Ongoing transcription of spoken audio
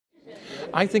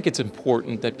I think it's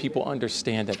important that people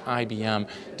understand that IBM,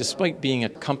 despite being a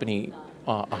company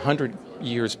 100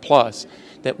 years plus,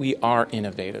 that we are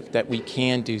innovative, that we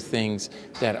can do things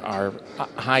that are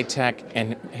high tech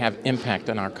and have impact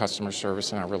on our customer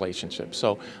service and our relationships.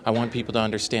 So I want people to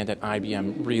understand that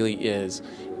IBM really is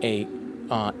a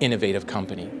innovative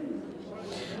company.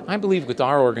 I believe with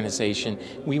our organization,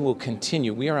 we will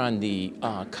continue. We are on the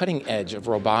cutting edge of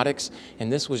robotics,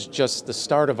 and this was just the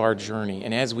start of our journey.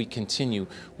 And as we continue,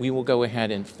 we will go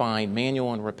ahead and find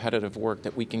manual and repetitive work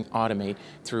that we can automate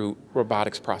through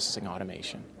robotics processing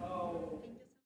automation.